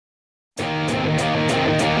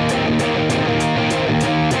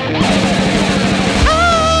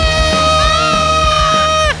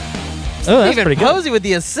Oh, that's Stephen pretty good. Posey with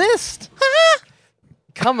the assist.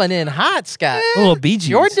 Coming in hot, Scott. A little Bee Gees.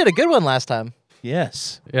 Jordan did a good one last time.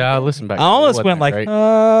 Yes. Yeah, I listened back. I almost went like, It's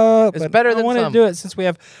but better I than wanted some. to do it since we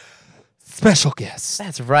have special guests.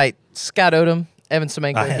 That's right. Scott Odom, Evan I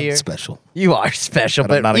Semenko am here. special. You are special,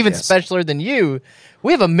 But I'm but not a even guest. specialer than you,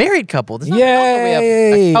 we have a married couple. This is not a couple. We have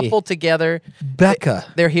Yay. a couple together. Becca.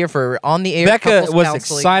 They're here for on the air. Becca couples was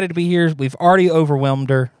counseling. excited to be here. We've already overwhelmed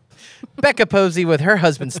her. Becca Posey with her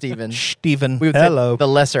husband Stephen. Steven. We would say Hello. the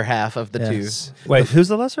lesser half of the Yes. Wait, who's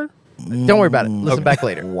the lesser? two. Don't worry about it. Listen back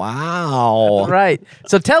later. Wow. Right.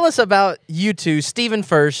 So tell us about you two. Stephen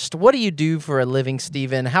first. What do you do for a living,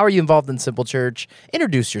 Stephen? How are you involved in Simple Church?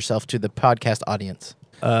 Introduce yourself to the podcast audience.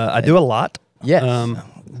 I do a lot. Yes.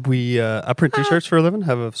 I print T-shirts for a living.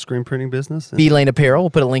 Have a screen printing business. and- B-Lane Apparel. We'll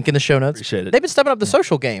put a link in the show notes. Appreciate it. They've been stepping up the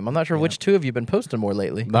social game. I'm not sure which two of you have been posting more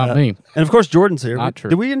lately. Not me. And of course, Jordan's here. Not true.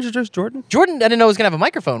 Did we introduce Jordan? Jordan, I didn't know he was going to have a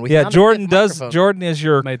microphone. We Yeah, found a Jordan fifth does. microphone. Jordan is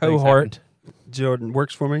your Made things cohort. Jordan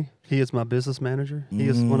works for me. He is my business manager. He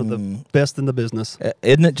is one of the best in the business.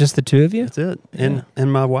 Isn't it just the two of you? That's it. And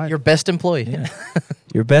my wife. Your best employee. Yeah.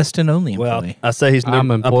 Your best and only well, employee. I say he's I'm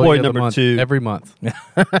employee of the number month 2, every month.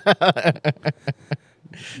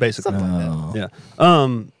 basically. Oh. Yeah.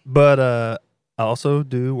 But I also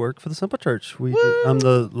do work for the Simple Church. I'm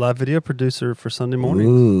the live video producer for Sunday morning.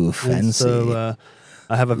 Ooh, fancy. And so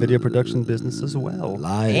I have a video production business as well.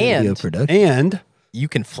 Live And- video production. And You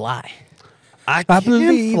can fly. I I can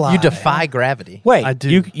believe fly. You defy gravity. Wait, I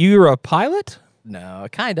do. You're a pilot? No,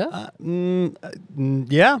 kind of.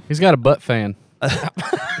 Yeah. He's got a butt fan.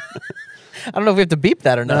 I don't know if we have to beep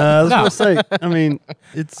that or not. I was going to say, I mean,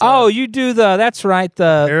 it's... Oh, you do that's right,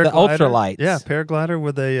 the paraglider. ultralights. Yeah, paraglider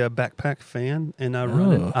with a backpack fan, and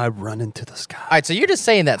I run into the sky. All right, so you're just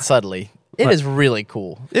saying that subtly. It What? is really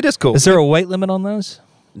cool. It is cool. Is there a weight limit on those?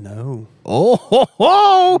 No. Oh, ho,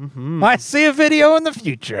 ho. I see a video in the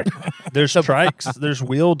future. There's trikes. There's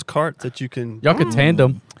wheeled carts that you can... Y'all could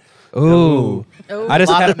tandem. Ooh. I just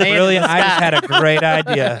Lot had a of man in brilliant, the I just sky. had a great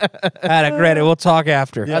idea. We'll talk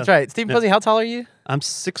after. Yeah. That's right. Stephen Posey, how tall are you? I'm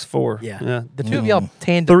 6'4". Yeah. The two of y'all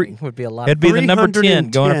tandem would be a lot. It'd be the number 10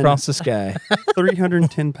 going 310. across the sky.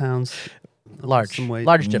 310 pounds. large, some weight.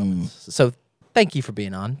 large gentlemen. So thank you for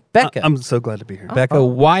being on. Becca, I'm so glad to be here. Becca,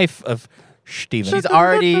 wife of Steven. she's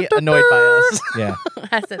already annoyed by us. Yeah.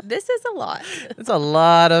 I said, this is a lot. It's a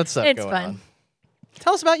lot of stuff It's going fun. on.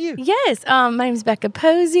 Tell us about you. Yes, my name is Becca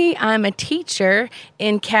Posey. I'm a teacher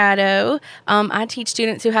in Caddo. I teach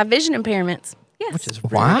students who have vision impairments. Yes. Which is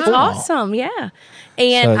Wow. It's awesome, yeah.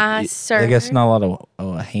 And So I serve. I guess not a lot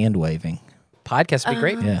of hand waving. Podcast would be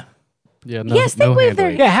great. Yeah. Yeah, no, Yes, they no wave hand their-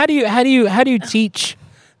 wave. Yeah. How do you teach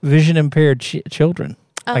vision impaired children?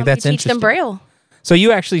 Like that's we teach them interesting. Braille.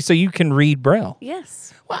 So you can read Braille.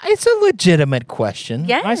 Yes. Well, it's a legitimate question. I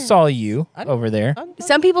Yes. saw you over there.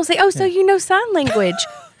 Some people say, "Oh, so you know sign language?"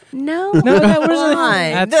 No. No, that was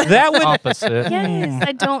Fine. that would. Opposite. Yes,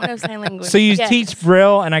 I don't know sign language. So you Yes. teach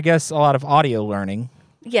Braille and I guess a lot of audio learning.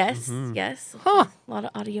 Yes, yes. A lot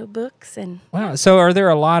of audio books and Wow. So are there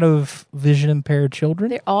a lot of vision impaired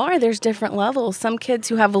children? there's different levels. Some kids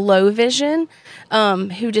who have low vision,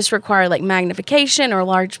 who just require like magnification or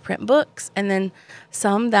large print books, and then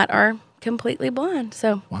some that are completely blind.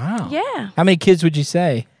 So Wow. yeah, How many kids would you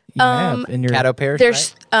say you have in your? Caddo pairs.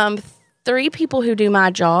 there's right? 3 people who do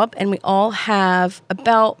my job, and we all have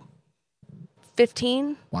about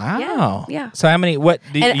 15. Wow. Yeah. So how many? What?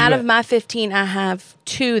 Do And you, out of my 15, I have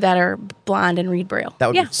 2 that are blind and read Braille. That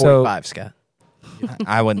would yeah. be 45, Scott.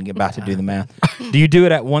 I wasn't about to do the math. Do you do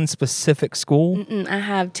it at one specific school? I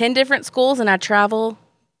have 10 different schools, and I travel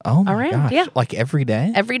Oh my Around, gosh! yeah. Like every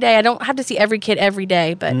day? every day. I don't have to see every kid every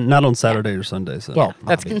day, but Not on Saturday or Sunday. So. Well,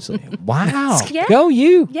 That's obviously. Wow. Yeah. Go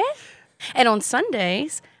you. yeah. And on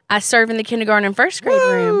Sundays, I serve in the kindergarten and first grade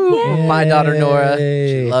room. Yeah. My daughter Nora, she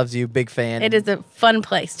Yay. loves you, big fan. It is a fun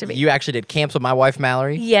place to be. You actually did camps with my wife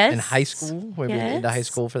Mallory. Yes. In high school. We went into high Yes.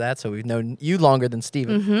 school for that, so we've known you longer than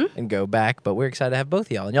Steven and go back. But we're excited to have both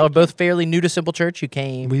of y'all. And y'all are both fairly new to Simple Church. You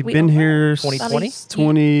came. We've We been are. here 2020?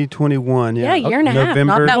 2021. Yeah, Yeah, a year and a half, not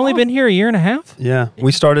November. that I've only long. been here a year and a half. Yeah,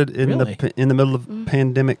 we started in Really? in the middle of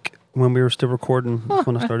pandemic when we were still recording. That's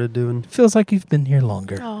when I started doing. Feels like you've been here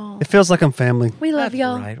longer. Oh, It feels like I'm family. we love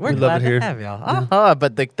y'all. Right. We're We glad love it to here. have y'all. Uh-huh.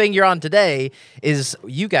 But the thing you're on today is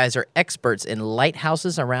you guys are experts in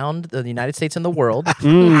lighthouses around the United States and the world. So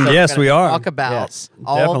we're yes, gonna we are. Talk about Yes,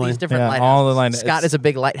 all definitely. these different Yeah, lighthouses. all the light- Scott it's- is a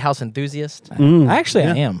big lighthouse enthusiast. Actually,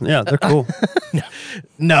 I Yeah. am. Yeah, they're cool.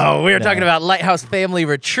 No, we were talking about lighthouse family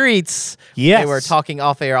retreats. Yes. They were talking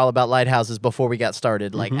off air all about lighthouses before we got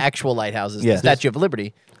started, like actual lighthouses. Yes. The Statue of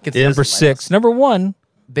Liberty. considered Number a lighthouse. 6. Number 1,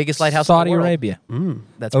 biggest lighthouse in Saudi the world. Arabia.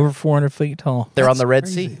 That's Over 400 feet tall. They're on the Red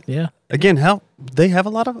Sea. Yeah. Again, they have a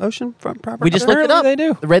lot of oceanfront property. We just looked it up. Apparently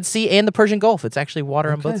they do. The Red Sea and the Persian Gulf. It's actually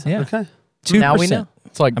water on both sides. Yeah. Okay. 2%. Now we know.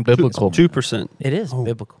 It's like biblical. 2%. It is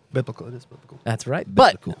biblical. Biblical. It is biblical. That's right.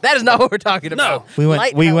 But that is not what we're talking about. We went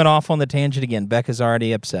Lighthouse- off on the tangent again. Becca's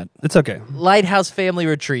already upset. It's okay. Lighthouse Family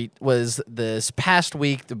Retreat was this past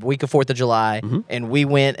week, the week of 4th of July, and we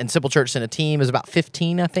went, and Simple Church sent a team. It was about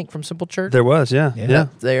 15, I think, from Simple Church. There was, yeah.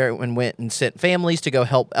 There and went and sent families to go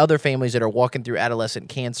help other families that are walking through adolescent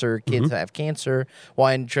cancer, kids that have cancer,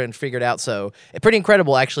 trying to figure it out. So pretty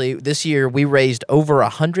incredible, actually. This year we raised over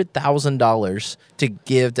 $100,000 to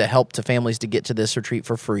give to help to families to get to this retreat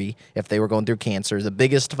for free if they were going through cancer. The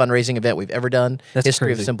biggest fundraising event we've ever done. That's history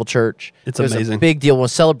crazy. of Simple Church. It's it was amazing. a big deal. We'll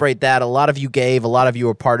celebrate that. A lot of you gave. A lot of you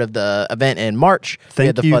were part of the event in March. We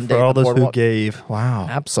had Thank the you fun day for on all the those who boardwalk. gave. Wow.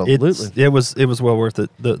 Absolutely. It was well worth it.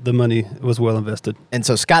 The money was well invested. And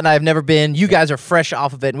so Scott and I have never been. You guys are fresh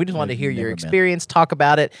off of it, and we just wanted to hear your never been. experience, talk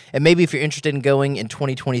about it, and maybe if you're interested in going in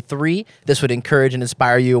 2023, this would encourage and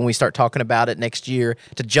inspire you when we start talking about it next year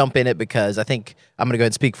to jump in it, because I think I'm going to go ahead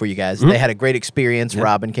and speak for you guys. They had a great experience.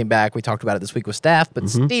 Robin came back. We talked about it this week with staff. But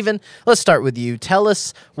Stephen, let's start with you. Tell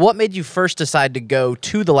us what made you first decide to go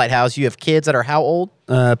to the Lighthouse. You have kids that are how old?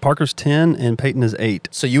 Parker's 10 and Peyton is 8.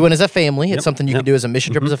 So you went as a family. It's something you can Yep. do as a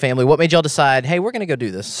mission trip as a family. What made y'all decide, hey, we're going to go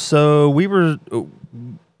do this? So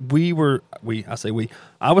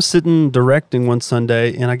I was sitting directing one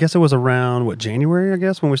Sunday, and I guess it was around January, I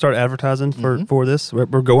guess, when we started advertising for this. We're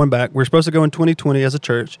going back. We're supposed to go in 2020 as a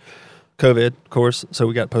church. COVID, of course, so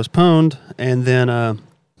we got postponed. And then I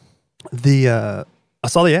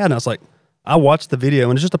saw the ad, and I was like, I watched the video,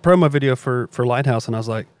 and it's just a promo video for Lighthouse, and I was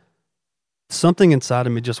like, something inside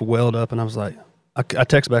of me just welled up, and I was like, I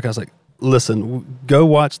text back, I was like, listen, go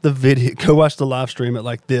watch the video, go watch the live stream at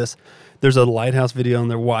like this. There's a Lighthouse video on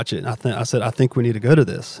there, watch it. And I said, I think we need to go to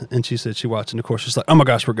this. And she said she watched, and of course she's like, oh my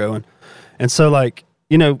gosh, we're going. And so like,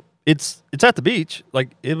 it's at the beach. Like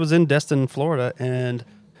it was in Destin, Florida, and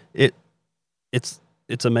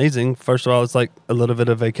it's amazing. First of all, it's like a little bit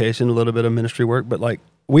of vacation, a little bit of ministry work, but like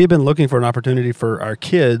we've been looking for an opportunity for our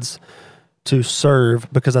kids to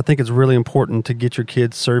serve, because I think it's really important to get your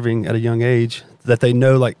kids serving at a young age, that they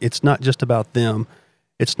know like it's not just about them.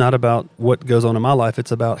 It's not about what goes on in my life.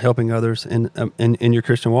 It's about helping others, and in your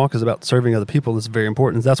Christian walk is about serving other people. It's very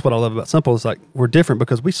important. That's what I love about Simple. It's like we're different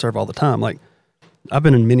because we serve all the time. Like I've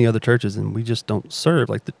been in many other churches and we just don't serve.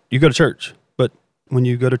 Like you go to church, but when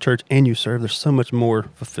you go to church and you serve, there's so much more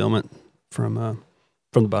fulfillment from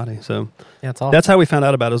the body. So Yeah, it's awesome. that's how we found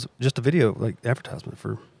out about it. Was just a video, like advertisement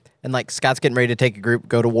for. And like Scott's getting ready to take a group,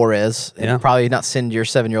 go to Juarez, and Yeah. probably not send your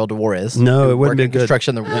 7-year-old to Juarez. No, to it wouldn't work be in good.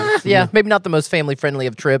 Construction. Yeah, maybe not the most family friendly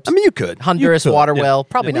of trips. I mean, you could. Honduras You could. water Yeah. well,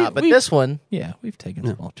 probably Yeah. not. But We- this one, Yeah, we've taken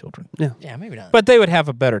small children. yeah, maybe not. But they would have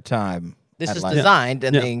a better time. This at is Lighthouse. designed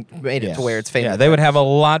and Yeah. they made it Yes. to where it's family. Yeah, they would have a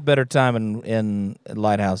lot better time in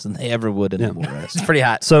Lighthouse than they ever would in Yeah. the Juarez. It's pretty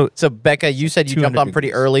hot. So So Becca, you said you 200 jumped on pretty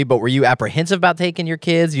degrees. early, but were you apprehensive about taking your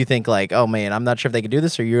kids? You think like, oh man, I'm not sure if they can do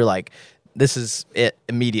this, or you're like, this is it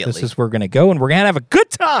immediately. This is where we're going to go, and we're going to have a good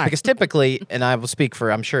time. Because typically, and I will speak for,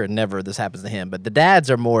 I'm sure never this happens to him, but the dads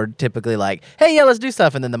are more typically like, hey, yeah, let's do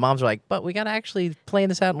stuff. And then the moms are like, but we got to actually plan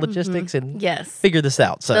this out in logistics and Yes. figure this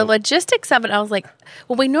out. So The logistics of it, I was like,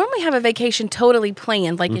 well, we normally have a vacation totally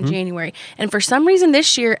planned, like in January. And for some reason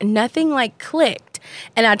this year, nothing like clicked.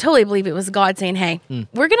 And I totally believe it was God saying, hey, I'm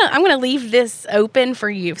going to leave this open for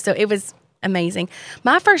you. So it was amazing.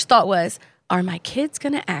 My first thought was, are my kids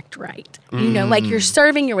going to act right? You know, like you're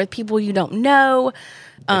serving, you're with people you don't know.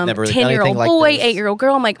 never really done 10-year-old anything like boy, this. 8-year-old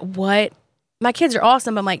girl. I'm like, what? My kids are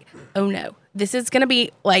awesome. But I'm like, oh no, this is going to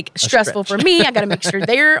be like stressful for me. I got to make sure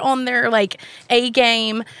they're on their like A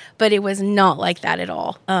game. But it was not like that at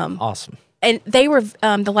all. awesome. And they were,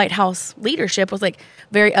 the Lighthouse leadership was like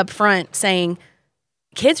very upfront saying,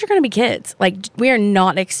 kids are going to be kids. Like we are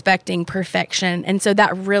not expecting perfection. And so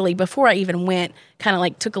that really, before I even went, kind of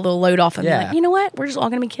like took a little load off of me. Yeah. Like, you know what? We're just all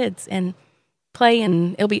going to be kids and play,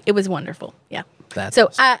 and it was wonderful. Yeah. That's So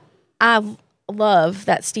awesome. I love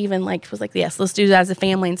that Stephen was like, yes, let's do that as a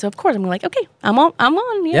family. And so of course I'm like, okay, I'm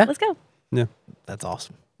on. Yeah, Yeah. let's go. yeah. That's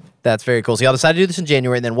awesome. That's very cool. So y'all decided to do this in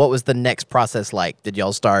January, and then what was the next process like? Did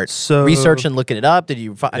y'all start So- researching, looking it up? Did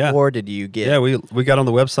you find Yeah. more? Did you get? Yeah, we got on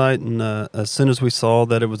the website, and as soon as we saw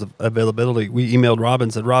that it was availability, we emailed Robin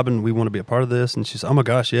and said, Robin, we want to be a part of this. And she said, oh my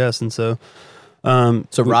gosh, yes. And so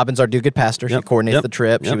So Robin's our do good pastor. She Yep. coordinates Yep. the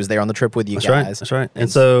trip. She Yep. was there on the trip with you that's guys. right. That's right. And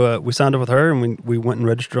so we signed up with her, and we went and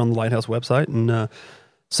registered on the Lighthouse website. And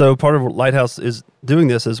so part of what Lighthouse is doing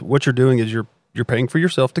this is what you're doing is you're you're paying for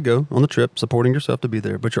yourself to go on the trip, supporting yourself to be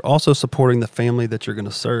there, but you're also supporting the family that you're going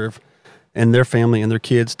to serve and their family and their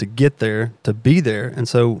kids to get there, to be there. And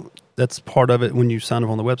so that's part of it when you sign up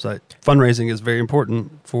on the website. Fundraising is very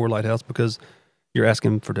important for Lighthouse because you're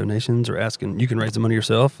asking for donations or you can raise the money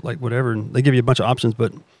yourself, like whatever. And they give you a bunch of options.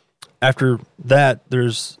 But after that,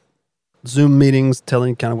 there's Zoom meetings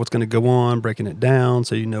telling kind of what's going to go on, breaking it down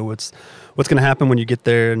so you know what's going to happen when you get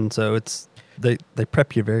there. And so they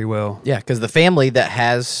prep you very well. Yeah, because the family that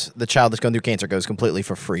has the child that's going through cancer goes completely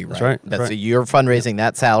for free, right? That's right. That's you're fundraising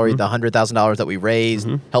that salary, the $100,000 that we raised,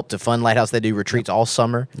 help to fund Lighthouse. They do retreats all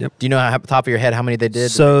summer. Yep. Do you know off the top of your head how many they did?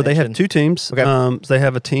 So they have 2 teams. Okay. So they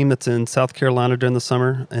have a team that's in South Carolina during the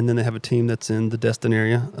summer, and then they have a team that's in the Destin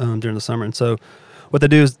area during the summer. And so what they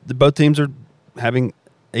do is both teams are having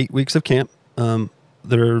 8 weeks of camp.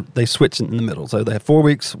 They switch in the middle. So they have 4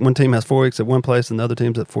 weeks. One team has 4 weeks at one place, and the other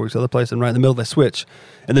team's at 4 weeks at the other place. And right in the middle, they switch.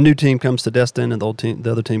 And the new team comes to Destin, and the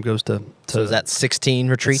other team goes to So is that 16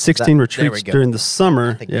 retreats? 16 There retreats we go. during the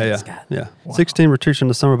summer. think Yeah, Ben's yeah, got- yeah. 16 retreats during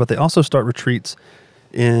the summer, but they also start retreats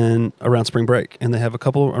around spring break, and they have a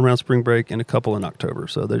couple around spring break and a couple in October.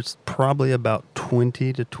 So there's probably about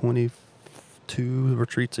 20 to 22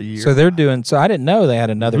 retreats a year. So they're doing. So I didn't know they had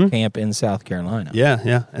another camp in South Carolina.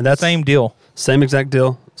 yeah, and that's Same deal. same exact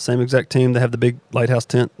deal, same exact team. They have the big Lighthouse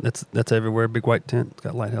tent. That's everywhere. Big white tent. It's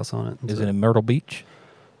got Lighthouse on it. And Is so- it in Myrtle Beach?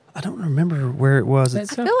 I don't remember where it was.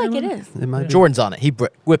 That's I feel like it is. It might be. Jordan's on it. He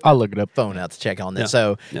whipped I'll look it up. phone out to check on this. Yeah.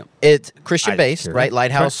 So Yeah. it's Christian based, care. right?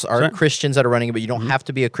 Lighthouse Right. are Right. Christians that are running it, but you don't have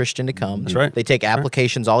to be a Christian to come. That's right. They take That's right.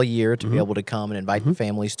 applications all year to be able to come and invite the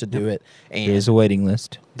families to do it. And There is a waiting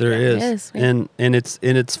list. There Yeah, is, it is, yeah. and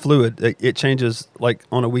it's fluid. It changes like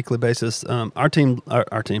on a weekly basis. Our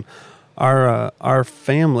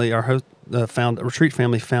family, our host retreat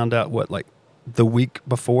family found out like the week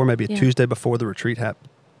before, maybe a Yeah. Tuesday before the retreat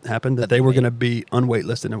happened, that they were going to be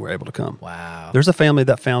unwaitlisted and were able to come. wow. There's a family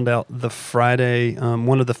that found out the Friday.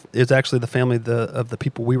 It's actually the family of the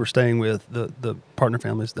people we were staying with, the partner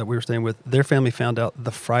families that we were staying with. Their family found out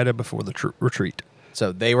the Friday before the retreat.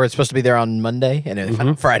 So they were supposed to be there on Monday, and they found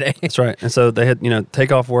out Friday. That's right. And so they had, take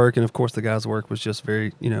off work, and of course the guy's work was just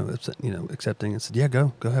very, accepting and said, "Yeah,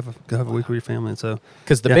 go have a week with your family." And so,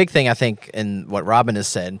 Because the yeah. big thing, I think, and what Robin has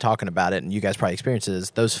said and talking about it, and you guys probably experience it,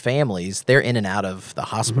 is those families, they're in and out of the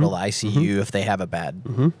hospital, ICU, if they have a bad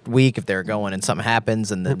week, if they're going and something happens,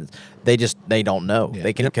 and then they don't know.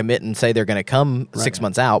 They can commit and say they're going to come 6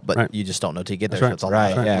 months out, but Right. you just don't know till you get there. That's So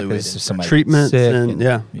right. it's a lot Right. Yeah. fluid. Because and- somebody treatments sick and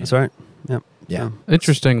yeah, that's right. Yep. Yeah.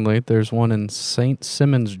 Interestingly, there's one in St.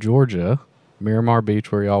 Simmons, Georgia, Miramar Beach,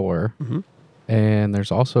 where y'all were, and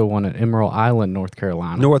there's also one at Emerald Island, North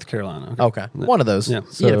Carolina. North Carolina. Okay. One of those. Yeah. You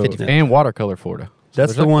get a So, 50. and Watercolor, Florida.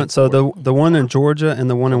 That's there's the one. actually So four. the one in Georgia and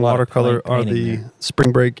the one in a lot of watercolor are painting the there.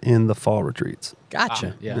 spring break and the fall retreats.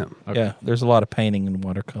 Gotcha. Yeah. Yeah. Okay. Yeah, there's a lot of painting in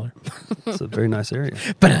watercolor. It's a very nice area.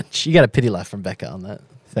 But you got a pity laugh from Becca on that.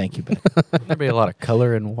 Thank you, Ben. There'd be a lot of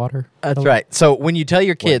color in water. That's right. So when you tell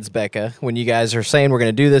your kids, Becca, when you guys are saying we're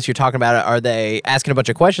going to do this, you're talking about it, are they asking a bunch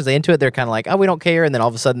of questions? They into it? They're kind of like, oh, we don't care. And then all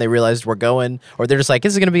of a sudden they realize we're going, or they're just like,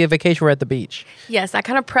 this is going to be a vacation. We're at the beach. Yes, I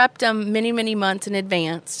kind of prepped them many, many months in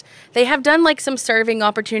advance. They have done like some serving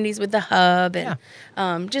opportunities with the hub and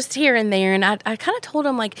just here and there. And I kind of told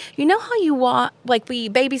them, like, you know how you like we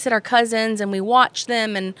babysit our cousins and we watch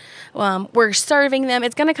them and we're serving them.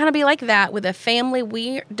 It's going to kind of be like that with a family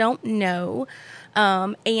we don't know.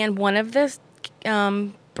 And one of the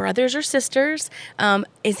brothers or sisters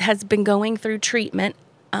has been going through treatment.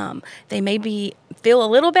 They may feel a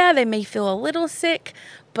little bad. They may feel a little sick,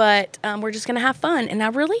 but we're just going to have fun. And I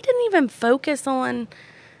really didn't even focus on,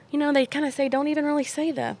 they kind of say, don't even really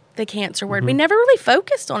say the cancer word. We never really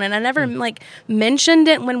focused on it. I never mentioned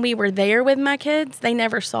it when we were there with my kids. They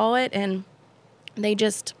never saw it. And they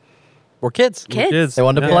just, We're kids. kids. They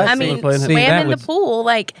wanted to play. I They mean, wanted to play in it. See, swam that in the was- pool.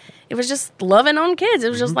 Like, it was just loving on kids. It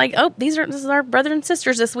was just like, oh, this is our brother and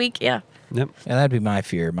sisters this week. Yeah. Yep. Yeah, that'd be my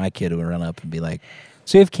fear. My kid would run up and be like,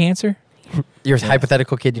 "So you have cancer?" Your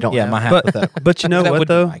hypothetical kid, you don't Yeah, have. my hypothetical. But you know That what would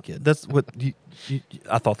be though? my kid. That's what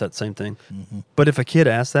I thought that same thing. But if a kid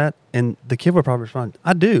asked that, and the kid would probably respond,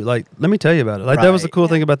 "I do." Like, let me tell you about it. Like that was the Right. cool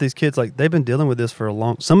thing about these kids. Like they've been dealing with this for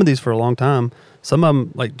some of these for a long time. Some of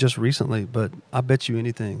them like just recently. But I bet you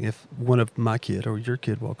anything, if one of my kid or your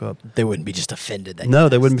kid woke up, They wouldn't be just offended. That no, you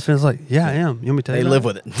they wouldn't be asked. feeling like, "Yeah, I am." You want me to tell They you? live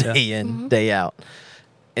about with it Yeah. day in, day out.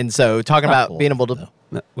 And so talking Not about polite, being able to. though.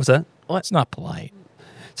 No, what's that? It's not polite.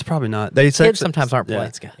 It's probably not. They Kids sometimes aren't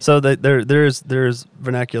polite, Scott. So there's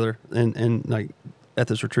vernacular and like at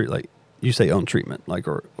this retreat, like you say on treatment, like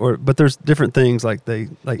or but there's different things like they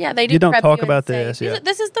Yeah, they do. You don't prep talk you and about say, this. Yeah.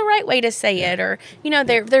 This is the right way to say it, or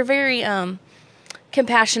they're very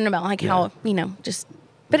compassionate about like how just.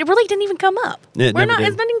 But it really didn't even come up. It We're never not. did.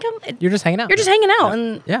 It's not even come. You're just hanging out. You're just hanging out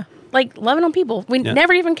and Yeah. like loving on people. We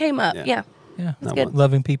never even came up. Yeah. Yeah. Yeah. That's good.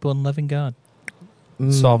 Loving people and loving God.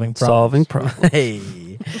 Solving problems. Solving problems. Hey.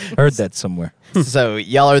 Heard that somewhere. So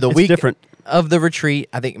y'all are the It's week different. of the retreat.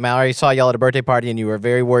 I think Mallory saw y'all at a birthday party and you were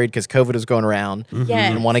very worried because COVID was going around. Mm-hmm. You Yes.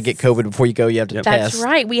 didn't want to get COVID before you go. You have to That's test.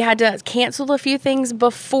 right. We had to cancel a few things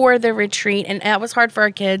before the retreat, and that was hard for our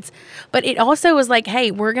kids. But it also was like, hey,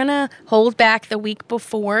 we're going to hold back the week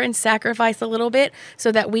before and sacrifice a little bit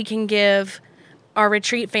so that we can give our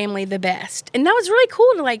retreat family the best. And that was really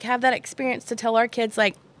cool to like have that experience to tell our kids,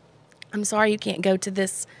 like, I'm sorry you can't go to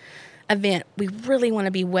this event. We really want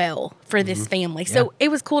to be well for this family. So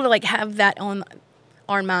it was cool to like have that on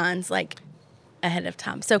our minds, like ahead of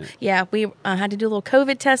time. So yeah, we had to do a little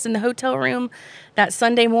COVID test in the hotel room that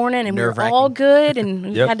Sunday morning, and we were Nerve-wracking. all good. And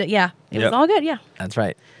we Yep. had to, it was Yep. all good. Yeah. That's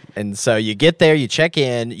right. And so you get there, you check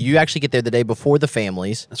in. You actually get there the day before the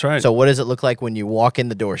families. That's right. So what does it look like when you walk in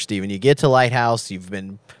the door, Stephen? You get to Lighthouse. You've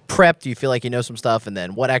been prepped. You feel like you know some stuff. And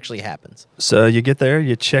then what actually happens? So you get there,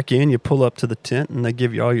 you check in, you pull up to the tent, and they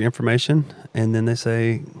give you all your information, and then they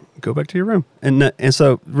say, "Go back to your room." And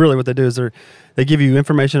so really, what they do is they give you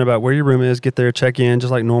information about where your room is. Get there, check in,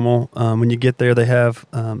 just like normal. When you get there, they have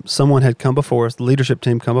someone had come before us, the leadership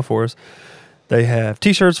team come before us. They have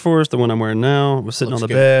T-shirts for us. The one I'm wearing now. We're sitting Looks on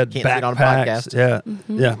the good. bed. Can't see it on a backpacks. podcast.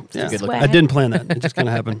 Yeah. good looking. I didn't plan that. It just kind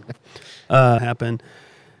of happened.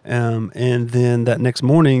 And then that next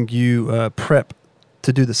morning, you prep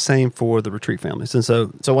to do the same for the retreat families. And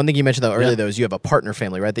so So one thing you mentioned though earlier Yeah. though is you have a partner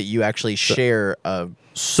family, right? That you actually share a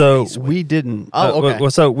we didn't. Oh, okay.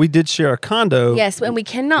 So we did share a condo. Yes. And we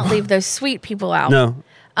cannot leave those sweet people out. No.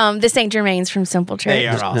 The St. Germain's from Simple Church. They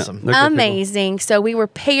are No, awesome. they're good people. Amazing. So we were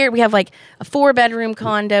paired. We have like a 4-bedroom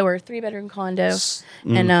condo or a 3-bedroom condo,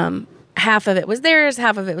 and half of it was theirs,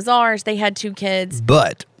 half of it was ours. They had 2 kids.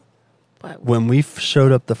 But But- when we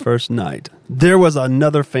showed up the first night, there was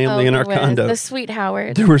another family in our there was condo. the Sweet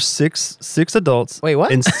Howard. There were six adults. Wait,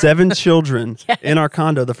 what? And 7 children in our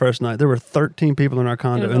condo the first night. There were 13 people in our It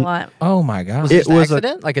condo. was a And lot. Oh my God. Was It it an was a-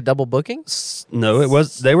 accident? Like a double booking? No, it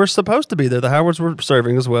was. They were supposed to be there. The Howards were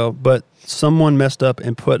serving as well, but someone messed up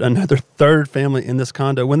and put another 3rd family in this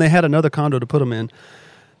condo. When they had another condo to put them in,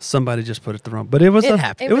 somebody just put it the wrong. But it was It a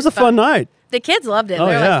happened. it was a fun night. The kids loved it. Oh,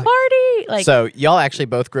 They were yeah. like, party! Like, So y'all actually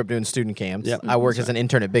both grew up doing student camps. Yep. I worked as an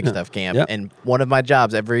intern at Big Stuff Camp, Yep. and one of my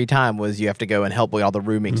jobs every time was you have to go and help with all the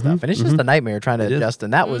rooming stuff, and it's just a nightmare trying to It is. adjust.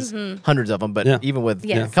 And that was hundreds of them, but Yeah. even with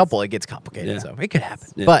Yes. a couple, it gets complicated. Yeah. So it could happen.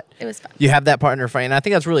 Yeah. But It was fun. you have that partner friend, and I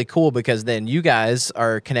think that's really cool because then you guys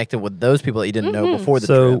are connected with those people that you didn't know before the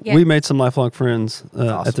So trip. Yeah. we made some lifelong friends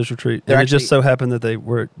awesome. at this retreat. They're And it just actually- so happened that they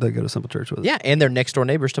go to Simple Church with us. Yeah, and they're next door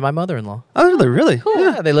neighbors to my mother-in-law. Oh, really? Really? Cool.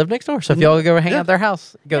 Yeah, they live next door. So if y'all go hang out at their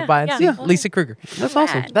house, go Yeah, by and yeah. see Yeah. Lisa Kruger. That's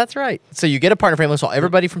awesome. Rad. That's right. So you get a partner family. So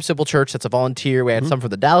everybody from Simple Church, that's a volunteer. We had some from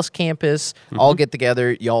the Dallas campus. All get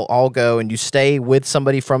together. Y'all all go and you stay with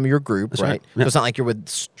somebody from your group, That's right? right. So Yeah. it's not like you're with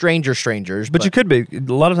strangers. But you could be.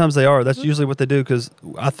 A lot of times they are. That's usually what they do because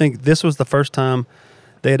I think this was the first time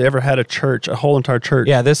they had ever had a church, a whole entire church.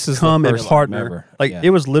 Yeah, this is the come and first partner. time ever. Like Yeah. it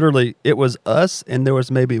was literally, it was us and there was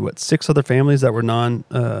maybe 6 other families that were non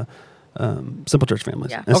Simple Church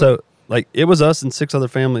families. Yeah. And so like it was us and 6 other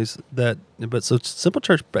families so Simple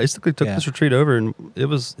Church basically took Yeah. this retreat over and it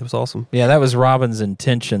was awesome. Yeah, that was Robin's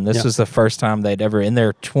intention. This Yeah. was the first time they'd ever, in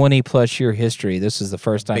their 20-plus year history, this is the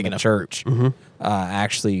first time Big the enough church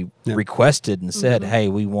actually Yeah. requested and said, hey,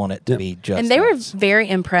 we want it to Yeah. be just and they were us. very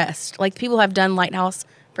impressed. Like, people have done Lighthouse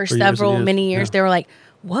for years and several, years. many years. Yeah. They were like,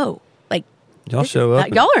 whoa, like, Y'all this is- show up.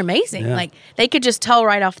 and- y'all are amazing. Yeah. Like, they could just tell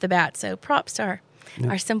right off the bat. So props to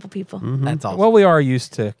our simple people. That's awesome. Well, we are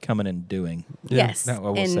used to coming and doing. Yes. No, I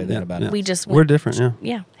will and say that about it. we just We're went, different, yeah.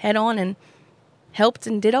 yeah, head on and helped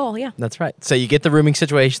and did all. Yeah. That's right. So you get the rooming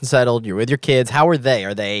situation settled. You're with your kids. How are they?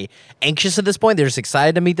 Are they anxious at this point? They're just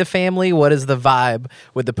excited to meet the family. What is the vibe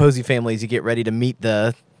with the Posey family as you get ready to meet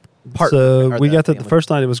the partner? So or we got there the family? first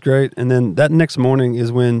night. It was great, and then that next morning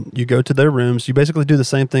is when you go to their rooms. You basically do the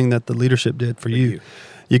same thing that the leadership did for you.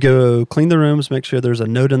 You go clean the rooms, make sure there's a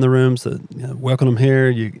note in the rooms that welcome them here.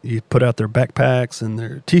 You put out their backpacks and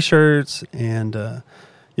their T-shirts, and you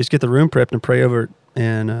just get the room prepped and pray over it.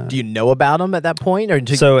 And Do you know about them at that point, or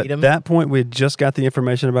until so you meet at them? that point, we had just got the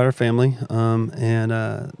information about our family, and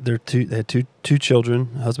they had two children,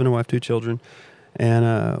 a husband and wife, 2 children.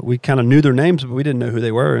 And we kind of knew their names, but we didn't know who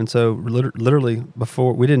they were. And so literally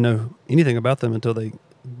before, we didn't know anything about them until they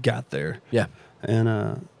got there. Yeah.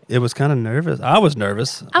 And it was kind of nervous. I was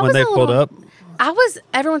nervous I when was they a pulled little- up.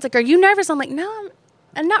 Everyone's like, are you nervous? I'm like, no,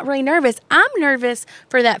 I'm not really nervous. I'm nervous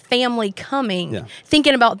for that family coming, Yeah.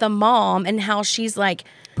 thinking about the mom and how she's like,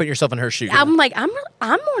 Putting yourself in her shoes. I'm like, I'm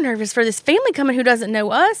more nervous for this family coming who doesn't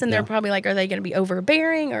know us, and they're Yeah. probably like, are they going to be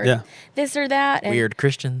overbearing or Yeah. this or that? And Weird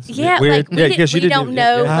Christians. Yeah, Weird. like Yeah, we, 'cause you we didn't- don't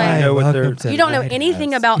know. yeah, like, I know what welcome they're- to you don't know Lighthouse.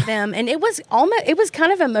 anything about them, and it was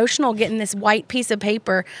kind of emotional getting this white piece of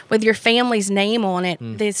paper with your family's name on it.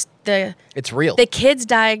 It's real. The kid's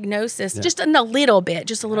diagnosis, just a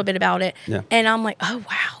little bit about it, Yeah. and I'm like, oh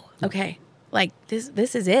wow, okay, like this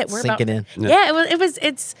is it. We're Sinking in. Yeah,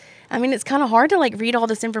 it's. I mean, it's kind of hard to like read all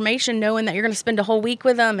this information, knowing that you're going to spend a whole week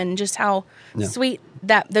with them, and just how sweet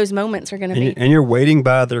that those moments are going to be. And you're waiting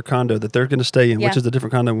by their condo that they're going to stay in, which Yeah. is a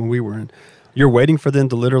different condo when we were in. You're waiting for them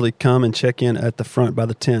to literally come and check in at the front by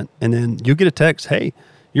the tent, and then you get a text, "Hey,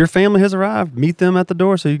 your family has arrived. Meet them at the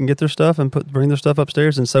door so you can get their stuff and bring their stuff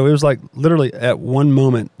upstairs." And so it was like literally at one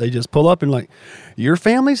moment they just pull up and like, "Your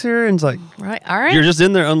family's here," and it's like Right. All right. you're just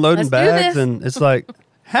in there unloading Let's do bags, this. and it's like.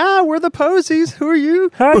 Hi, we're the Posies. Who are you?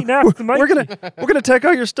 Hi, nice to meet we're gonna take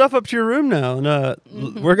all your stuff up to your room now,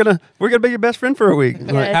 and we're gonna be your best friend for a week.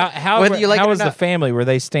 Like, How Whether you like it how or was the not. family? Were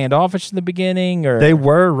they standoffish in the beginning, or they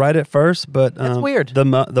were right at first, but That's weird. The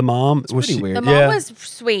mom was pretty weird. The mom yeah. was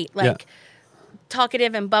sweet, like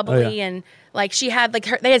talkative and bubbly, Oh, yeah. and like she had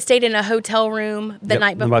like they had stayed in a hotel room the Yep,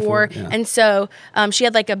 night the night before, before, yeah. and so she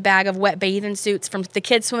had like a bag of wet bathing suits from the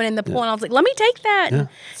kids swimming in the pool, and I was like, "Let me take that." And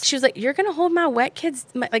she was like, "You're gonna hold my wet kids,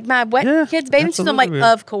 my wet Yeah, kids bathing suits?" I'm like, absolutely.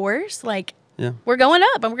 "Of course!" Like. Yeah. We're going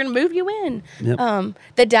up and we're going to move you in. Yep.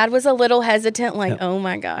 The dad was a little hesitant, like, oh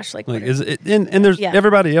my gosh. Like Like what is it, and there's Yeah.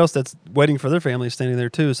 everybody else that's waiting for their family standing there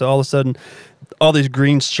too. So all of a sudden, all these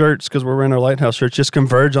green shirts because we're wearing our lighthouse shirts just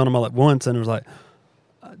converge on them all at once, and it was like,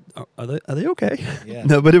 are they okay? Yeah.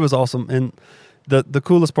 No, but it was awesome. And the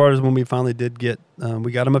coolest part is when we finally did get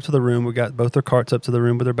we got them up to the room. We got both their carts up to the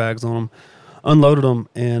room with their bags on them, unloaded them,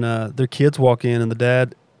 and their kids walk in, and the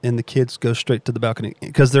dad and the kids go straight to the balcony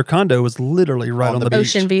because their condo was literally right on the beach.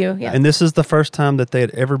 ocean view. Yeah. And this is the first time that they had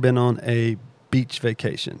ever been on a beach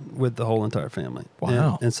vacation with the whole entire family.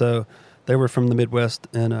 Wow. And so they were from the Midwest,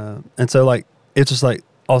 and so like it's just like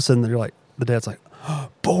all of a sudden they're like the dad's like, oh,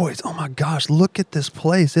 boys, oh my gosh, look at this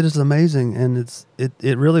place, it is amazing, and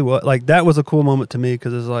it really was like that was a cool moment to me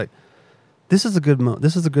because it's like this is a good moment,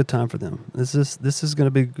 this is a good time for them. This is going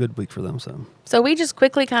to be a good week for them. So we just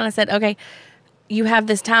quickly kind of said, okay, you have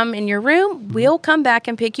this time in your room. We'll come back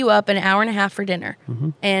and pick you up an hour and a half for dinner.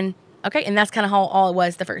 And okay, and that's kind of how all it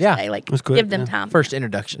was the first Yeah. day. Like That's good, give them yeah. time. First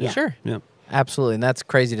introduction. Yeah. Sure. Yeah. Absolutely. And that's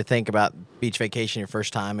crazy to think about beach vacation your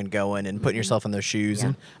first time and going and putting yourself in those shoes. Yeah.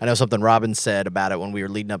 And I know something Robin said about it when we were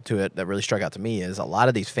leading up to it that really struck out to me is a lot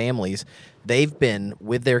of these families, they've been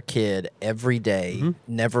with their kid every day,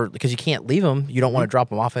 never, because you can't leave them. You don't want to drop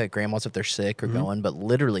them off at grandma's if they're sick or going, but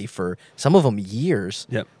literally for some of them years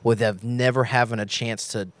Yep. with them never having a chance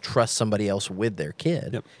to trust somebody else with their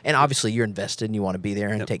kid. Yep. And obviously you're invested and you want to be there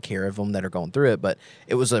and take care of them that are going through it. But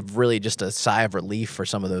it was a really just a sigh of relief for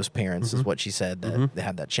some of those parents is what she said that they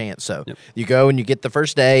have that chance. So you go and you get the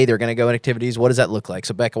first day, they're going to go in activities. What does that look like?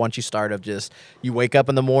 So Becca, why don't you start of just, you wake up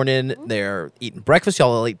in the morning, they're eating breakfast,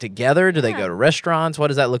 y'all all eat together. Do they go to restaurants? What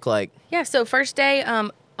does that look like? Yeah, so first day,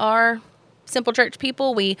 our Simple Church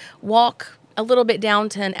people, we walk a little bit down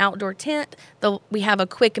to an outdoor tent. We have a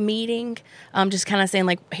quick meeting, just kind of saying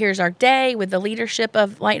like, here's our day with the leadership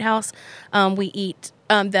of Lighthouse. We eat.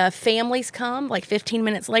 The families come like 15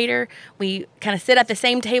 minutes later. We kind of sit at the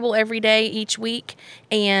same table every day each week,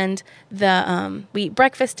 and we eat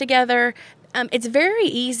breakfast together. It's very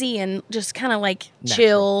easy and just kind of like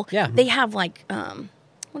chill. Yeah. They have like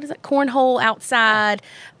what is that, cornhole outside,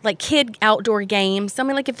 like kid outdoor games. So I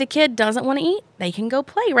mean, like if the kid doesn't want to eat, they can go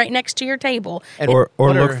play right next to your table, And Or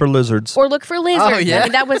what look are- for lizards. or look for lizards. Oh, yeah. I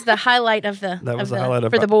mean, that was the highlight of the That was of the highlight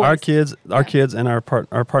of for the boys. our kids, and our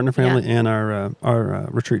partner family and our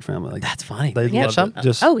retreat family. Like That's funny. they You catch loved some? it.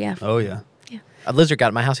 Just Oh, yeah. oh yeah. A lizard got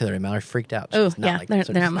at my house the other day. Mallory freaked out. She Oh does not yeah, like they're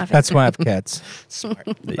lizards. not my favorite. That's why I have cats. Smart.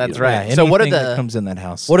 They That's eat 'em. right. Yeah, So what are anything that the comes in that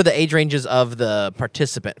house? what are the age ranges of the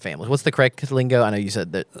participant families? What's the correct lingo? I know you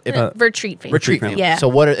said that if, Retreat family. retreat family. Yeah. So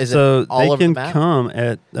what is So it? All they over can the map? come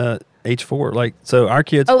at age 4. Like so, our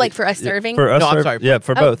kids. Oh, like for us serving? For us, No, I'm serve- sorry, Yeah,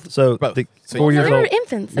 for Oh. both. So Both. the So 4 you're- years They were old.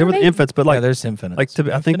 infants. They were the babies. infants, but yeah, like there's infinites.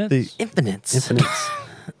 like I think the Infinites? Infinites. infinites.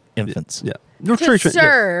 infants. Yeah. To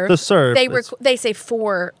serve. To serve. They it's- they say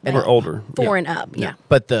 4 and we're older. four Yeah. and up. Yeah.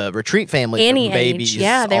 But the retreat family Any from babies age.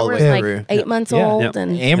 Yeah, they all the were way like through. 8 months Yeah. old, Yep.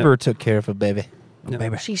 and Amber took care of a baby. Yeah.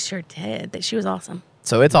 Baby. she sure did. That she was awesome.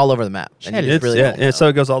 So it's all over the map. And you just It's, really yeah, don't and know. so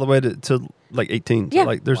it goes all the way to like 18. So Yeah.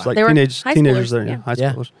 like there's Wow. like They were teenagers high there, schoolers, yeah, high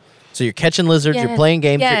Yeah. schoolers. So you're catching lizards, you're playing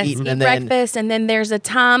games, yes, you're eating, eat and then breakfast, and then there's a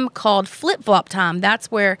time called flip-flop time. That's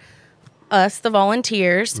where us, the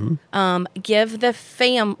volunteers, give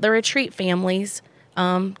the retreat families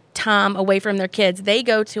time away from their kids. They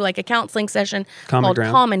go to like a counseling session called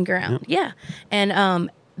Common Ground. Yeah. And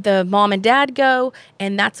the mom and dad go,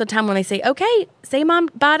 and that's the time when they say, okay, say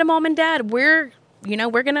bye to mom and dad. We're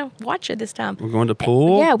going to watch it this time. We're going to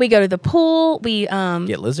pool. Yeah, we go to the pool. We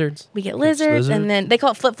get lizards. We get lizards, and then they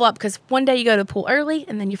call it flip-flop because one day you go to the pool early,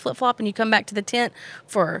 and then you flip-flop, and you come back to the tent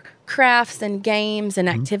for crafts and games and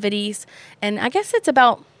activities. And I guess it's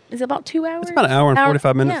about 2 hours? It's about an hour and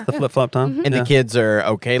 45 minutes, the flip-flop time. And the kids are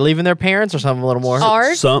okay leaving their parents or something a little more?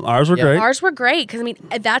 Ours were great. Ours were great because, I mean,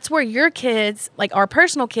 that's where your kids, like our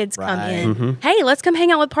personal kids, come in. Mm-hmm. Hey, let's come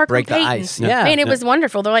hang out with Parker Break and the Peyton. ice. Yeah. Man, it was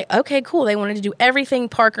wonderful. They're like, okay, cool. They wanted to do everything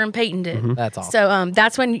Parker and Peyton did. Mm-hmm. That's awesome. So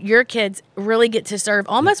that's when your kids really get to serve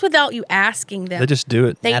almost without you asking them. They just do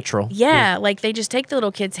it. Natural. Yeah, like they just take the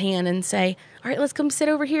little kid's hand and say, all right, let's come sit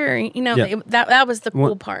over here. You know, Yeah. that was the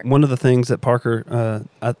cool part. One of the things that Parker,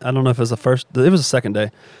 I don't know if it was it was the second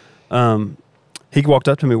day. He walked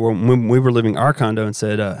up to me when we were leaving our condo and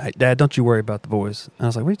said, hey, Dad, don't you worry about the boys. And I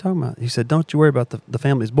was like, what are you talking about? He said, don't you worry about the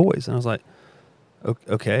family's boys. And I was like,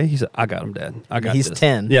 okay. He said, I got him, Dad. I got He's this.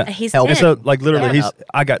 10. Yeah. He's Help. 10. And so, like, literally,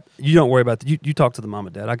 Yeah. you don't worry about you talk to the mom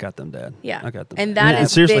and dad. I got them, Dad. Yeah. I got them. And Dad. that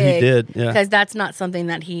is seriously, big he did. Yeah. because that's not something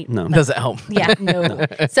that he No. Doesn't help. Yeah, no.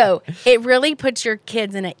 So it really puts your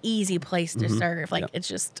kids in an easy place to serve. Like it's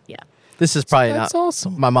just This is probably That's not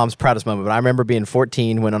awesome. my mom's proudest moment, but I remember being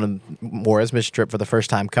 14, went on a Juarez mission trip for the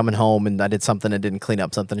first time, coming home, and I did something and didn't clean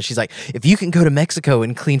up something. And she's like, if you can go to Mexico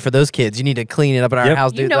and clean for those kids, you need to clean it up in our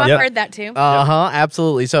house, You dude. know, I've heard that too.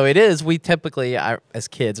 Absolutely. So it is. We typically, as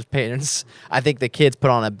kids, as parents, I think the kids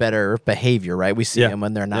put on a better behavior, right? We see Yeah. them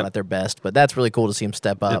when they're not Yep. at their best, but that's really cool to see him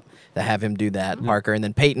step up, to have him do that, Parker. And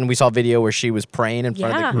then Peyton, we saw a video where she was praying in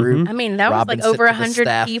front of the group. I mean, that Robin was like over sit to the 100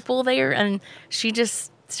 staff. people there, and she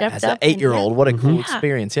just stepped As up. an 8-year-old, what a cool Yeah.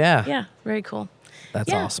 experience. Yeah. Yeah, very cool. That's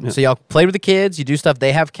Yeah. awesome. So y'all played with the kids. You do stuff.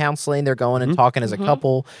 They have counseling. They're going and talking as a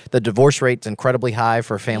couple. The divorce rate's incredibly high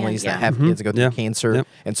for families yeah. that have kids that go through Yeah. cancer. Yep.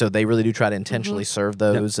 And so they really do try to intentionally serve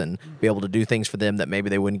those and be able to do things for them that maybe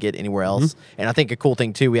they wouldn't get anywhere else. And I think a cool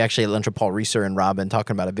thing too, we actually had lunch with Paul Reeser and Robin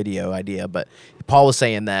talking about a video idea, but Paul was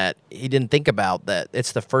saying that he didn't think about that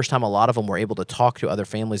it's the first time a lot of them were able to talk to other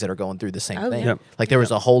families that are going through the same Oh, thing. yeah. Yep. Like there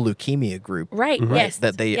was a whole leukemia group. Right, yes.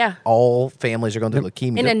 That they yeah. all families are going through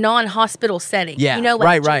leukemia. In a non-hospital setting. Yeah, You know,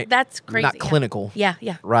 like, right. That's crazy. Not yeah. clinical. Yeah,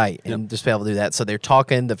 yeah. Right, and just be able to do that. So they're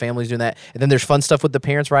talking, the family's doing that, and then there's fun stuff with the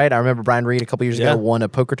parents. Right, I remember Brian Reed a couple years Yeah. ago won a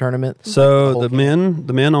poker tournament. So whole the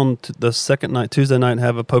men on the second night, Tuesday night,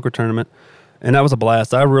 have a poker tournament, and that was a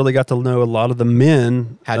blast. I really got to know a lot of the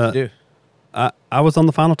men. How'd you do? I was on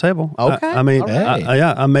the final table. Okay. I mean, All right.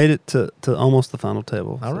 I made it to almost the final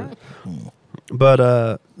table. All so. right.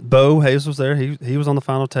 But Bo Hayes was there. He was on the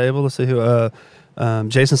final table. Let's see who.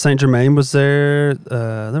 Jason St. Germain was there.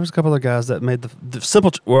 There was a couple of guys that made the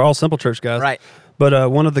simple. We're all Simple Church guys, Right.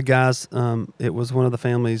 But one of the guys, it was one of the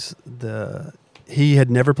families. He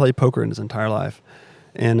had never played poker in his entire life,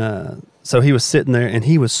 and so he was sitting there, and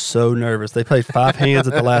he was so nervous. They played 5 hands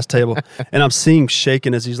at the last table, and I'm seeing him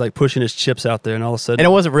shaking as he's like pushing his chips out there, and all of a sudden, And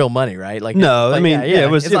it wasn't real money, right? Like no, like, I mean, yeah,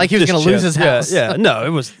 it was It's like he was just going to lose chips. his house. Yeah, no, it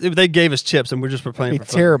was. They gave us chips, and we're just playing for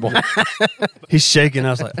fun. Terrible. He's shaking.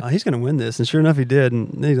 I was like, oh, he's going to win this. And sure enough, he did.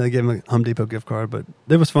 And they gave him a Home Depot gift card. But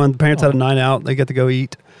it was fun. The parents had a night out. They got to go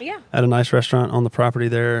eat Yeah. at a nice restaurant on the property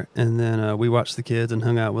there. And then we watched the kids and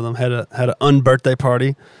hung out with them. Had an unbirthday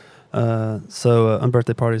party.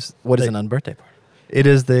 Unbirthday parties. What is an unbirthday party? It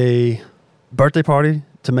is the birthday party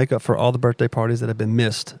to make up for all the birthday parties that have been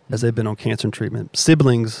missed as they've been on cancer and treatment.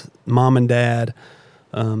 Siblings, mom and dad,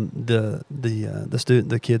 the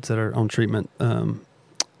kids that are on treatment,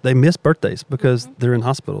 they miss birthdays because they're in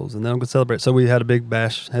hospitals and they don't get to celebrate. So we had a big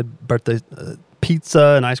bash, had birthday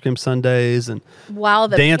pizza and ice cream sundaes and While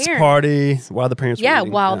the dance parents, party while the parents were Yeah,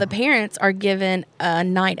 eating. while the parents are given a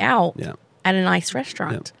night out Yeah. at a nice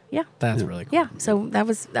restaurant. Yeah. That's really cool. Yeah. So that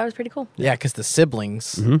was pretty cool. Yeah, because the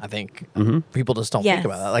siblings, I think people just don't Yes. think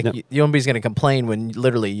about that. Like, Yep. nobody's going to complain when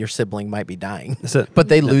literally your sibling might be dying. That's it. But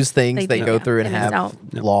they lose things. They They do, go yeah. through and They miss have out.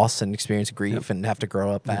 loss and experience grief and have to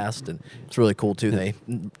grow up fast. And it's really cool, too. They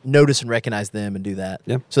notice and recognize them and do that.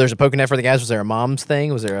 Yeah. So there's a poker night for the guys. Was there a mom's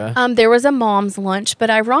thing? Was there a... There was a mom's lunch, but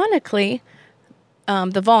ironically,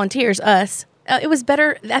 the volunteers, us, it was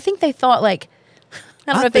better. I think they thought like,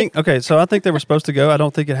 I don't know if they. Okay, so I think they were supposed to go. I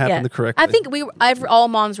don't think it happened the correct way. I think all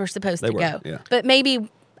moms were supposed They to were, go. yeah. But maybe,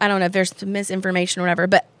 I don't know if there's some misinformation or whatever,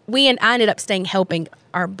 but I ended up staying helping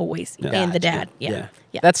our boys and the dad. Yeah.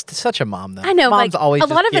 That's such a mom, though. I know. Moms like, always a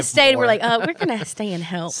lot just of us give stayed. more. We're like, we're gonna stay and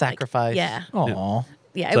help. Sacrifice. Like, yeah. Aw.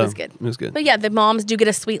 Yeah. It So, was good. It was good. But yeah, the moms do get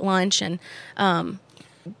a sweet lunch and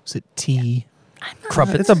Is it tea?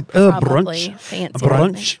 It's a probably brunch. fancy. A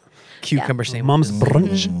brunch. Cucumber sandwich. Mom's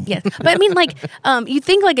brunch. Yes, but I mean, like, you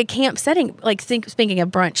think like a camp setting. Like, speaking of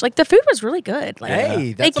brunch, like the food was really good. Like,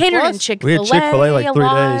 Hey, they that's a catered plus. in Chick-fil-A. We had Chick-fil-A like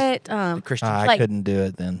 3 days. Christian. I Like- couldn't do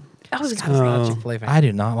it then. I was. Chick-fil-A fan. I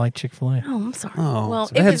do not like Chick-fil-A. Oh, I'm sorry. Oh, well,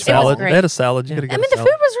 so it they had was salad. great. They had a salad. You gotta get I mean, a the salad.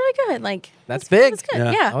 food was really good. Like, That's the food big. was good.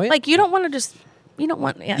 Yeah. Yeah. Oh, yeah. Like you don't want to just. You don't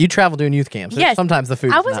want. Yeah. You travel doing youth camps. Yes. Sometimes the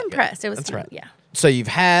food. I is was not good. impressed. It was. That's fun. right. Yeah. So you've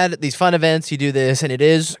had these fun events, you do this, and it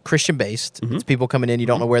is Christian based. Mm-hmm. It's people coming in, you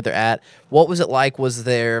don't know where they're at. What was it like? Was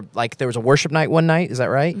there was a worship night one night? Is that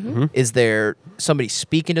right? Mm-hmm. Is there somebody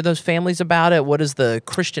speaking to those families about it? What is the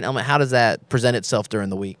Christian element? How does that present itself during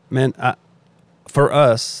the week? Man, for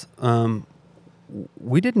us,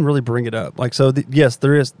 we didn't really bring it up. Like, so yes,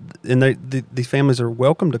 there is, and the families are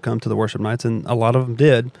welcome to come to the worship nights, and a lot of them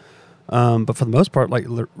did. But for the most part, like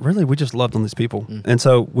really, we just loved on these people, and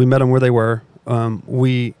so we met them where they were.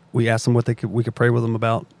 We asked them what we could pray with them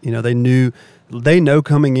about. You know, they know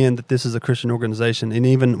coming in that this is a Christian organization, and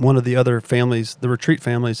even one of the other families, the retreat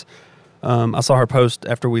families, I saw her post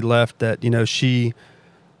after we left that she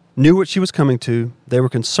knew what she was coming to. They were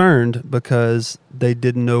concerned because they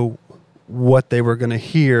didn't know what they were going to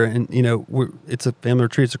hear, and it's a family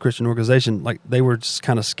retreat, it's a Christian organization. Like, they were just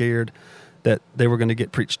kind of scared that they were going to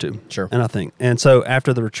get preached to. Sure. And so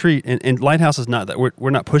after the retreat, and Lighthouse is not that. We're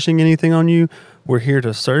not pushing anything on you. We're here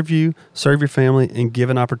to serve you, serve your family, and give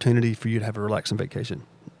an opportunity for you to have a relaxing vacation.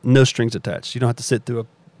 No strings attached. You don't have to sit through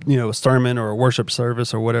a sermon or a worship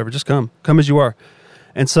service or whatever. Just come as you are.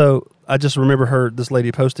 And so I just remember this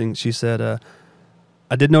lady posting. She said, I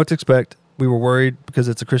didn't know what to expect. We were worried because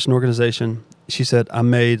it's a Christian organization. She said, I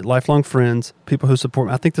made lifelong friends, people who support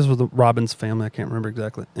me. I think this was the Robbins family. I can't remember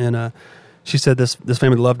exactly. And she said this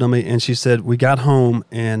family loved on me. And she said, we got home,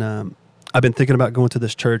 and I've been thinking about going to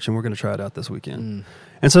this church, and we're going to try it out this weekend.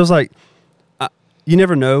 And so it was like, you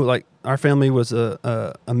never know. Like, our family was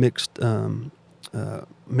a mixed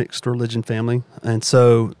religion family. And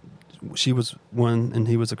so she was one, and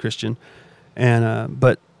he was a Christian. And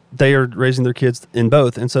but they are raising their kids in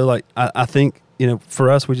both. And so, like, I think, for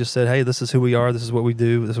us, we just said, hey, this is who we are. This is what we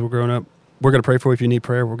do. This is what we're growing up. We're going to pray for you if you need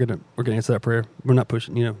prayer. We're going to answer that prayer. We're not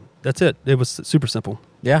pushing, that's it. It was super simple.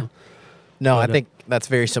 Yeah. No, I But, think that's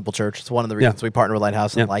very simple, church. It's one of the reasons we partner with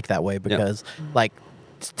Lighthouse and like that way, because like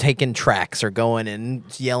taking tracks or going and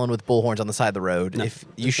yelling with bullhorns on the side of the road. No, if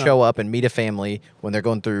you it's show up and meet a family when they're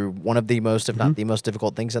going through one of the most, if not the most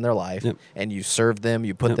difficult things in their life, and you serve them,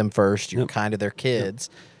 you put them first, you're kind of their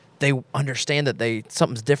kids, they understand that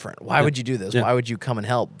something's different. Why would you do this? Why would you come and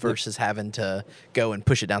help versus having to go and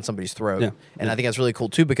push it down somebody's throat? And I think that's really cool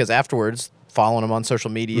too, because afterwards, following them on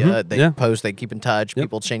social media, they post, they keep in touch,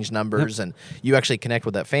 people change numbers, and you actually connect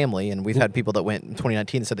with that family. And we've had people that went in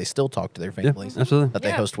 2019 and said they still talk to their families absolutely. that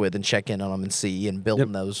they host with and check in on them and see and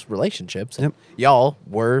building those relationships. And y'all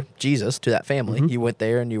were Jesus to that family. You went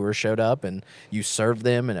there and you showed up and you served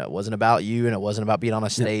them, and it wasn't about you, and it wasn't about being on a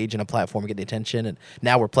stage and a platform and getting the attention. And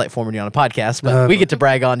now we're platforming you on a podcast, but we get to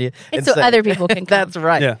brag on you. It's and so say- other people can come. That's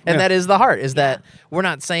right. Yeah. And Yeah. that is the heart, is that we're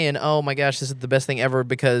not saying, oh my gosh, this is the best thing ever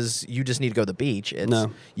because you just need to go to the beach. It's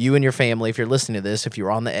you and your family. If you're listening to this, if you're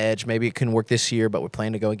on the edge, maybe it couldn't work this year, but we're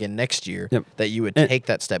planning to go again next year, that you would take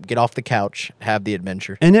that step, get off the couch, have the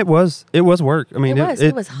adventure. And it was work. I mean,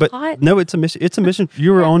 It was but hot. No, it's a mission. It's a mission.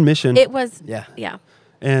 You were on mission. It was. Yeah. Yeah.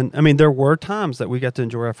 And I mean, there were times that we got to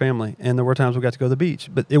enjoy our family, and there were times we got to go to the beach.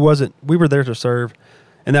 But it wasn't. We were there to serve,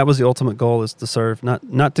 and that was the ultimate goal: is to serve,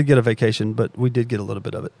 not to get a vacation, but we did get a little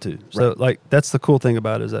bit of it too. So, like, that's the cool thing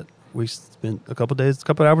about it, is that we spent a couple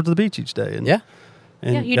hours at the beach each day, and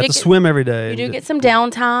and you got did to get- swim every day. You and do just- get some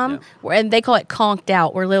downtime, and they call it conked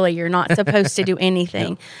out, where Lily, you're not supposed to do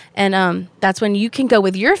anything. And that's when you can go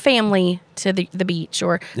with your family to the beach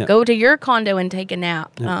or go to your condo and take a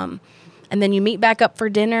nap. And then you meet back up for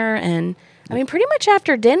dinner. And I mean, pretty much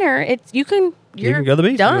after dinner, you're can go to the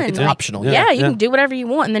beach. done. It's Like, optional. Yeah, you Yeah. can do whatever you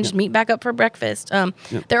want and then just meet back up for breakfast.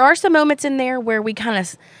 There are some moments in there where we kind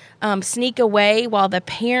of sneak away while the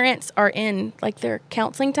parents are in like their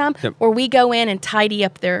counseling time, where we go in and tidy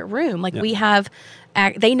up their room. Like we have,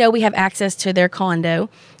 they know we have access to their condo.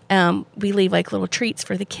 We leave like little treats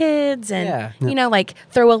for the kids, and like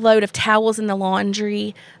throw a load of towels in the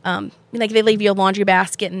laundry. Like they leave you a laundry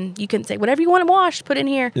basket, and you can say whatever you want to wash, put in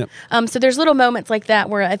here. So there's little moments like that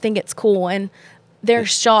where I think it's cool, and they're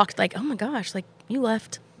shocked, like, oh my gosh, like you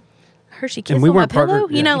left Hershey Kiss And we on my weren't pillow.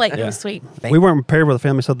 partnered- You know, yeah. like Yeah. it was sweet. We weren't paired with a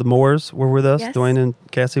family, so the Moores were with us. Yes. Dwayne and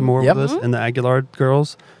Cassie Moore Yep. were with us, and the Aguilar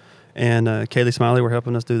girls. And Kaylee Smiley were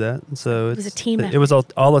helping us do that. And so was a team It was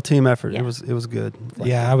all a team effort. Yeah. It was good.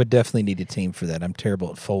 Yeah, I would definitely need a team for that. I'm terrible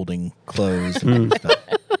at folding clothes. and stuff.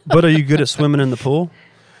 But are you good at swimming in the pool?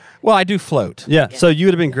 Well, I do float. Yeah. So you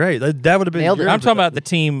would have been great. That would have been. Nailed it. your- I'm talking about the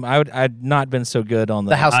team. I'd not been so good on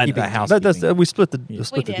the housekeeping. The team. housekeeping. We split the We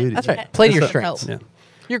split the did. duties. That's right. Yeah. Play to your So- strengths. Yeah.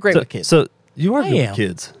 You're great So, with kids. so you are I good am. with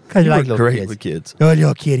kids. 'Cause You I are like little great kids. with kids. Oh,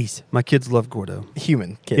 little kitties. My kids love Gordo.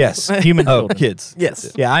 Human kids. Yes, human Oh, children. kids.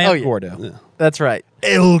 Yes. Yeah, I am Oh, yeah. Gordo. Yeah. That's right.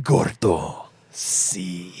 El Gordo.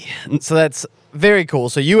 See. So that's very cool.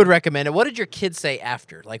 So you would recommend it. What did your kids say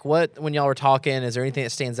after? Like what, when y'all were talking, is there anything that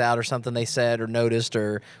stands out or something they said or noticed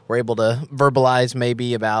or were able to verbalize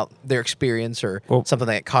maybe about their experience or Well- something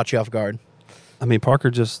that caught you off guard? I mean, Parker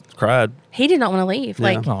just cried. He did not want to leave. Yeah.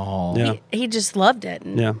 Like Oh. Yeah. he just loved it.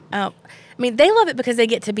 And, Yeah. I mean, they love it because they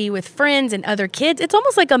get to be with friends and other kids. It's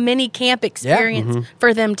almost like a mini camp experience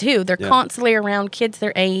for them too. They're Yeah. constantly around kids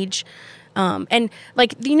their age. And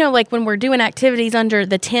like, you know, like when we're doing activities under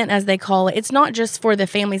the tent, as they call it, it's not just for the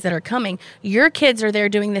families that are coming. Your kids are there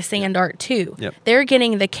doing the sand art too. Yep. They're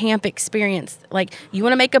getting the camp experience. Like, you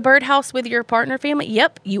want to make a birdhouse with your partner family?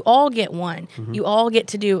 Yep. You all get one. You all get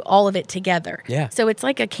to do all of it together. Yeah. So it's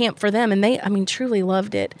like a camp for them. And they, I mean, truly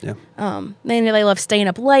loved it. Yeah. They love staying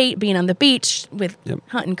up late, being on the beach with Yep.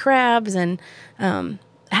 hunting crabs and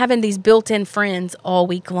having these built-in friends all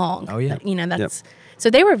week long. Oh, yeah. You know, that's so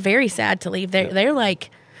they were very sad to leave. They're like,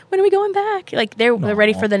 when are we going back? Like they're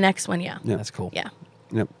ready for the next one. Yeah. Yeah. That's cool. Yeah.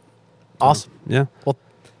 Yep. Awesome. Yeah. Well,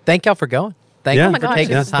 thank y'all for going. Thank Yeah. you Oh my for gosh.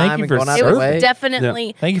 taking Yeah. the time Thank you and for going out It of the was way.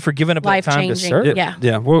 definitely Thank you for giving up that time to life-changing. serve. Yeah.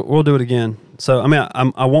 Yeah. We'll do it again. So I mean,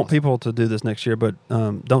 I want people to do this next year, but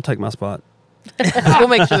don't take my spot. We'll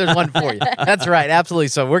make sure there's one for you. That's right. Absolutely.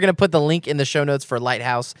 So we're going to put the link in the show notes for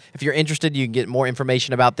Lighthouse. If you're interested, you can get more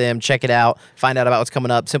information about them. Check it out. Find out about what's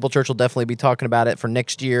coming up. Simple Church will definitely be talking about it for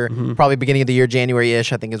next year. Probably beginning of the year,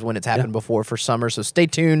 January-ish, I think is when it's happened before for summer. So stay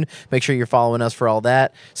tuned. Make sure you're following us for all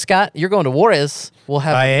that. Scott, you're going to Juarez. We'll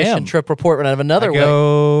have I a mission am. trip report when I have another I way.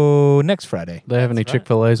 go next Friday. They have any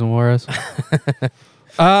Chick-fil-A's in Juarez?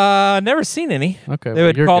 Never seen any. Okay, They well,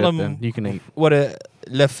 would you're call good them then. You can eat. what a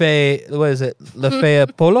Le Fe. What is it? Le Fe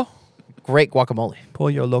Polo? Great guacamole.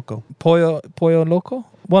 Pollo loco. Pollo Loco?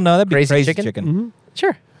 Well, no, that'd be Crazy crazy chicken? chicken.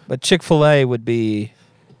 Sure. But Chick-fil-A would be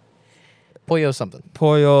Pollo something.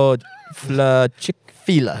 Pollo Fla Chick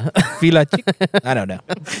Fila. Fila Chick. I don't know.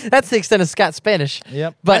 That's the extent of Scott's Spanish.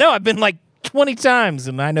 Yep. But- I know I've been like 20 times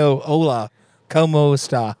and I know hola, como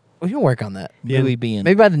está, We can work on that. muy bien.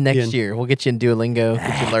 Maybe by the next Bien. year, we'll get you in Duolingo,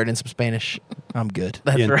 get you learning some Spanish. I'm good.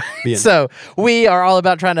 That's Bien. right. Bien. So we are all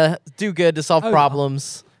about trying to do good to solve Oh, yeah.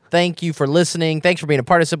 problems. Thank you for listening. Thanks for being a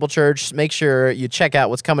part of Simple Church. Make sure you check out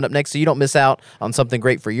what's coming up next so you don't miss out on something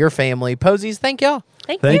great for your family. Posies, thank y'all.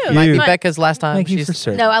 Thank Thank you. you. Might be Fun. Becca's last time. Thank you She's for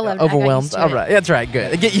serving. No, I love it. I got overwhelmed. used to All it. right. That's right.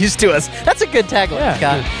 Good. Get used to us. That's a good tagline, Yeah,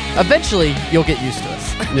 Scott. Eventually, you'll get used to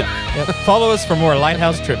us. Yeah. Yep. Follow us for more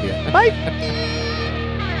Lighthouse trivia. Bye.